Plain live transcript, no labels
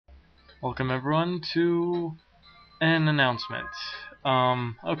Welcome everyone to an announcement.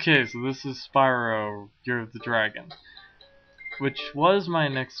 Okay, so this is Spyro, Year of the Dragon, which was my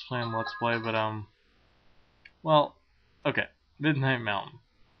next planned Let's Play, but well, okay, Midnight Mountain.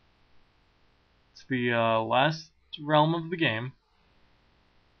 It's the last realm of the game.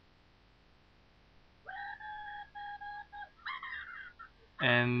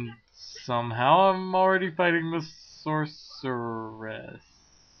 And somehow I'm already fighting the sorceress.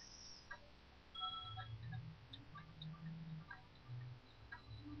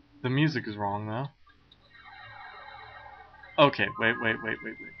 The music is wrong though. Okay, wait.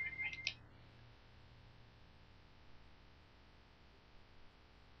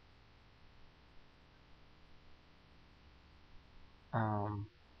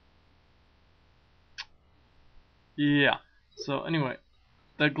 Yeah. So anyway,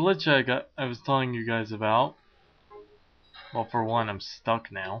 the glitch I was telling you guys about. Well, for one, I'm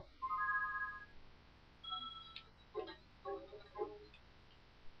stuck now.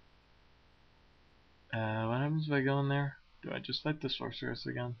 What happens if I go in there? Do I just fight the sorceress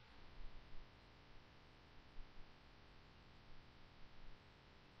again?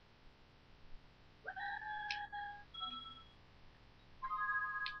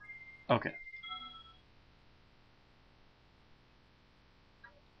 Okay.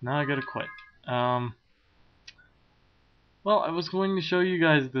 Now I gotta quit. Well, I was going to show you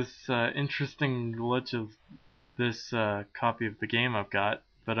guys this interesting glitch of this copy of the game I've got,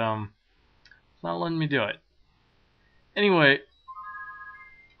 but it's not letting me do it. Anyway,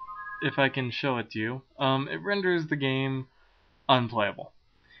 if I can show it to you, it renders the game unplayable.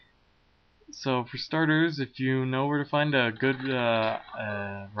 So for starters, if you know where to find a good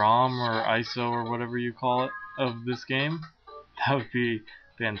ROM or ISO or whatever you call it of this game, that would be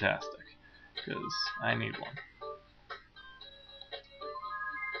fantastic, because I need one.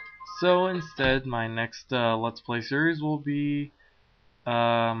 So instead, my next Let's Play series will be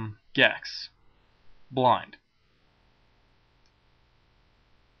Gex, Blind.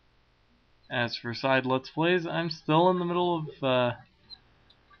 As for side Let's Plays, I'm still in the middle of,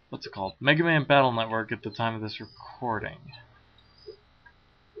 what's it called? Mega Man Battle Network at the time of this recording.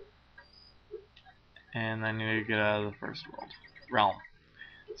 And I need to get out of the first realm.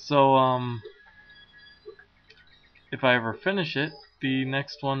 So, if I ever finish it, the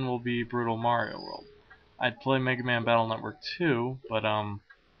next one will be Brutal Mario World. I'd play Mega Man Battle Network 2, but I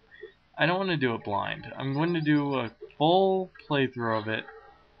don't want to do it blind. I'm going to do a full playthrough of it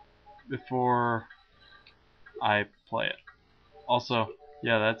before I play it. Also,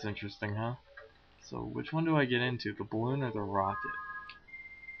 yeah, that's interesting, huh? So which one do I get into, the balloon or the rocket?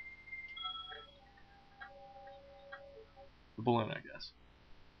 The balloon, I guess.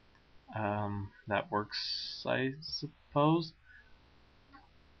 That works, I suppose.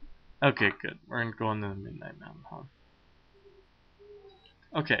 Okay, good. We're going to the Midnight Mountain, huh?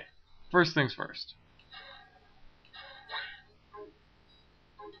 Okay, first things first.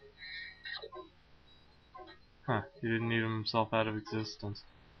 Huh, he didn't eat himself out of existence.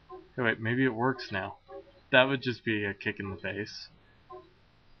 Hey, wait, maybe it works now. That would just be a kick in the face.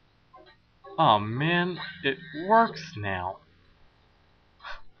 Oh man, it works now.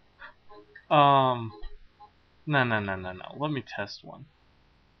 No. Let me test one.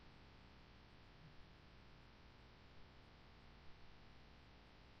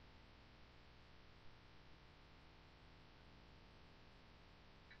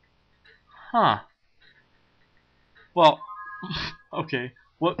 Huh. Well, okay.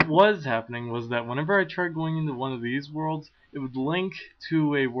 What was happening was that whenever I tried going into one of these worlds, it would link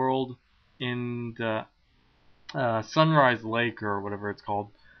to a world in the Sunrise Lake or whatever it's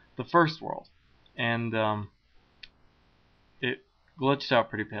called, the first world, and it glitched out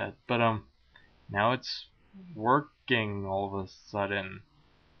pretty bad. But now it's working all of a sudden.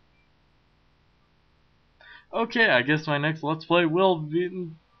 Okay, I guess my next Let's Play will be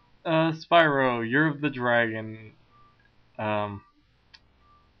Spyro, Year of the Dragon.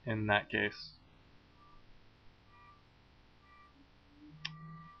 In that case.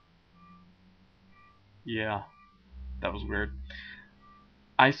 Yeah, that was weird.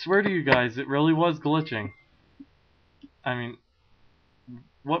 I swear to you guys, it really was glitching. I mean,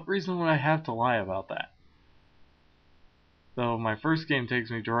 what reason would I have to lie about that? Though my first game takes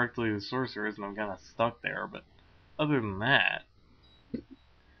me directly to the sorcerers and I'm kinda stuck there, but other than that,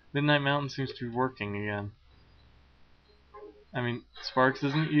 Midnight Mountain seems to be working again. I mean, Sparks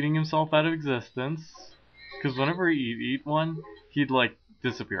isn't eating himself out of existence, because whenever he'd eat one, he'd, like,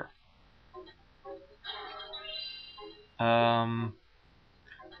 disappear. From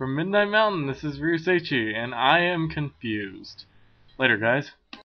Midnight Mountain, this is Seichi, and I am confused. Later, guys.